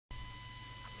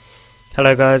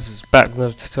Hello guys, it's back with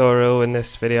another tutorial. In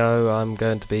this video I'm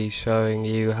going to be showing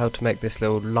you how to make this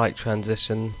little light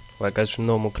transition where it goes from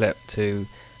normal clip to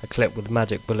a clip with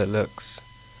magic bullet looks.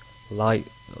 Light,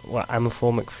 what,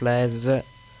 amorphic flares is it?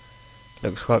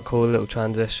 Looks quite cool, little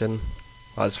transition.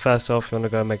 Right, so first off you want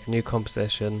to go and make a new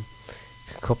composition.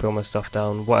 You can copy all my stuff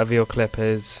down, whatever your clip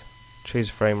is. Choose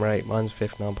a frame rate, mine's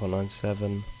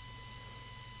 59.97.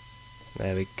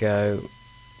 There we go.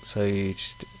 So you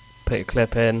just put your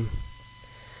clip in.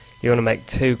 You want to make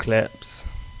two clips.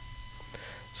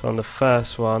 So on the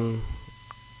first one,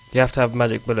 you have to have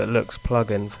Magic Bullet Looks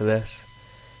plugin for this.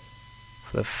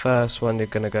 For the first one, you're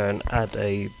going to go and add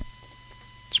a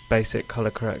basic color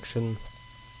correction.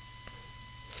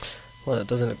 Well, it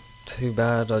doesn't look too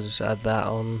bad. I'll just add that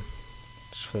on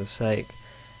just for the sake.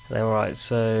 And then right,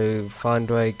 so find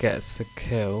where he gets the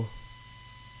kill.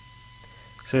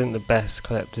 This isn't the best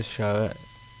clip to show it.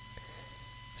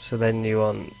 So then you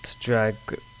want to drag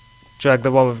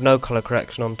the one with no color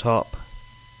correction on top,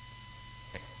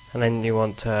 and then you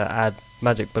want to add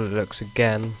Magic Bullet Looks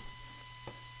again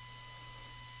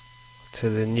to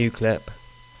the new clip.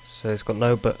 So it's got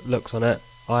no looks on it.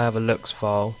 I have a looks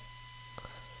file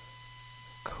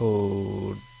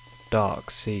called Dark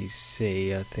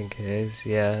CC, I think it is.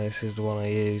 Yeah, this is the one I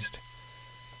used.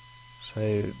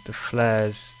 So the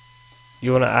flares,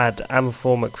 you want to add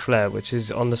amorphic flare, which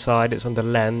is on the side. It's on the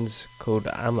lens, called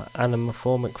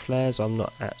amorphic flares. I'm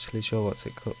not actually sure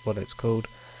what it's called.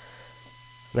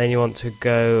 And then you want to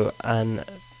go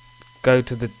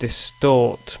to the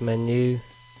distort menu,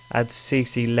 add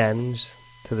CC lens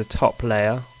to the top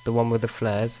layer, the one with the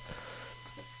flares,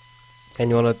 and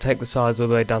you want to take the size all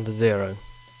the way down to 0.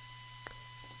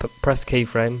 Press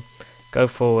keyframe, go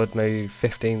forward maybe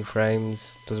 15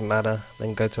 frames, doesn't matter,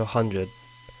 then go to 100.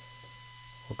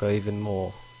 Or go even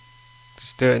more.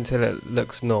 Just do it until it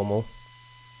looks normal,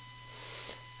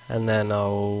 and then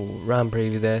I'll RAM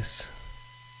preview this.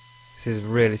 This is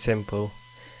really simple.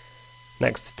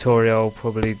 Next tutorial I'll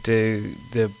probably do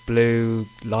the blue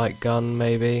light gun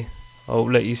maybe. Oh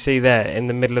look, you see there in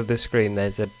the middle of the screen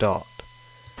there's a dot.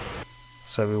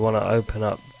 So we want to open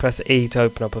up, press E to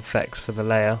open up effects for the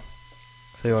layer.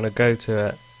 So you want to go to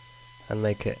it and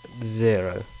make it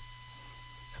 0.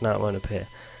 So now it won't appear.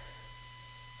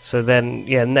 So then,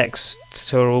 yeah, next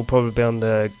tutorial will probably be on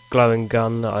the glowing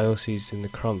gun that I also used in the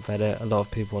Crump edit. A lot of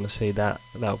people want to see that.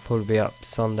 That'll probably be up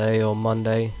Sunday or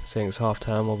Monday. Seeing it's half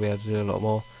term, we'll be able to do a lot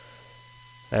more.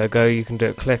 There we go. You can do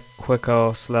it quicker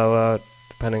or slower,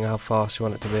 depending on how fast you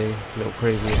want it to be. A little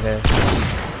preview here.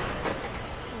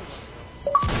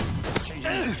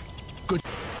 Good.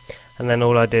 And then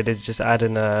all I did is just add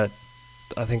in a,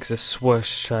 I think it's a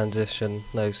swoosh transition.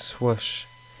 No, swoosh.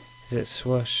 Is it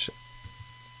swoosh?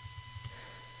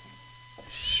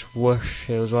 Swoosh,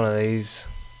 it was one of these.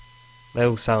 They're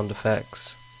all sound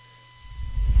effects.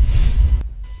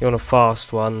 You want a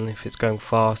fast one if it's going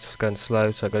fast, if it's going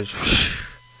slow, so it goes whoosh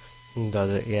and does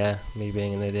it. Yeah, me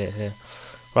being an idiot here.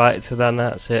 Right, so then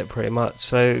that's it pretty much.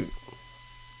 So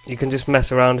you can just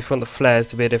mess around. If you want the flares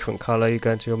to be a different colour, you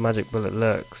go into your Magic Bullet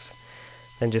Looks,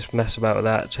 then just mess about with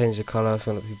that, change the colour if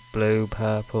you want it to be blue,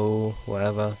 purple,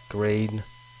 whatever, green.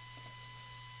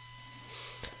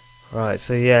 Right,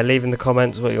 so yeah, leave in the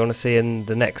comments what you want to see in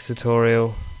the next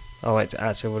tutorial. Oh wait,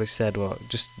 actually I've already said what.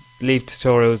 Just leave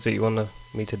tutorials that you want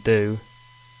me to do.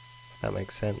 If that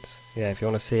makes sense. Yeah, if you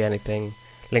want to see anything,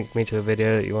 link me to a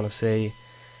video that you want to see.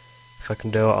 If I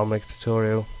can do it, I'll make a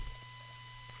tutorial.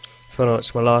 If you want to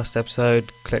watch my last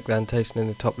episode, click the annotation in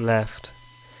the top left.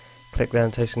 Click the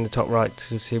annotation in the top right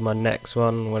to see my next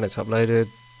one when it's uploaded.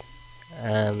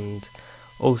 And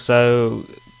also,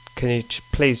 can you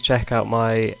please check out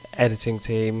my editing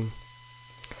team,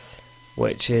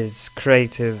 which is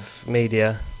Creative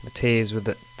Media. The T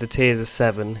is a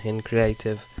 7 in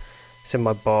Creative. It's in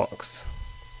my box.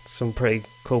 Some pretty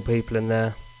cool people in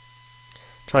there.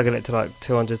 Try to get it to like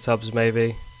 200 subs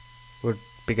maybe. Would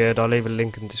be good. I'll leave a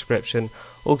link in the description.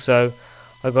 Also,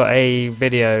 I've got a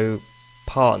video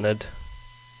partnered,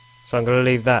 so I'm going to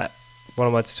leave that. One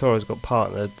of my tutorials got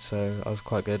partnered, so that was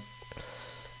quite good.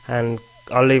 And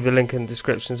I'll leave the link in the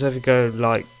description, so if you go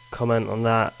like, comment on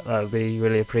that, that would be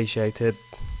really appreciated.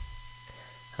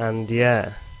 And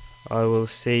yeah, I will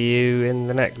see you in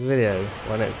the next video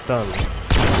when it's done.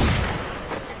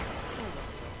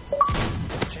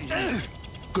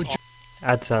 Good job.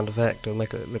 Add sound effect, will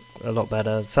make it look a lot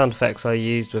better. Sound effects I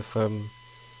used were from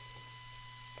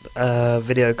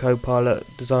Video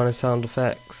Copilot Designer Sound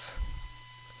Effects.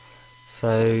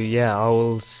 So yeah,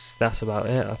 that's about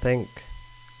it, I think.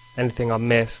 Anything I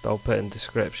missed I'll put in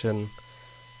description.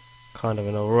 Kind of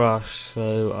in a rush,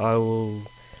 so I will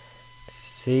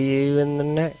see you in the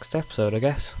next episode, I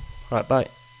guess. Right,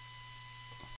 bye.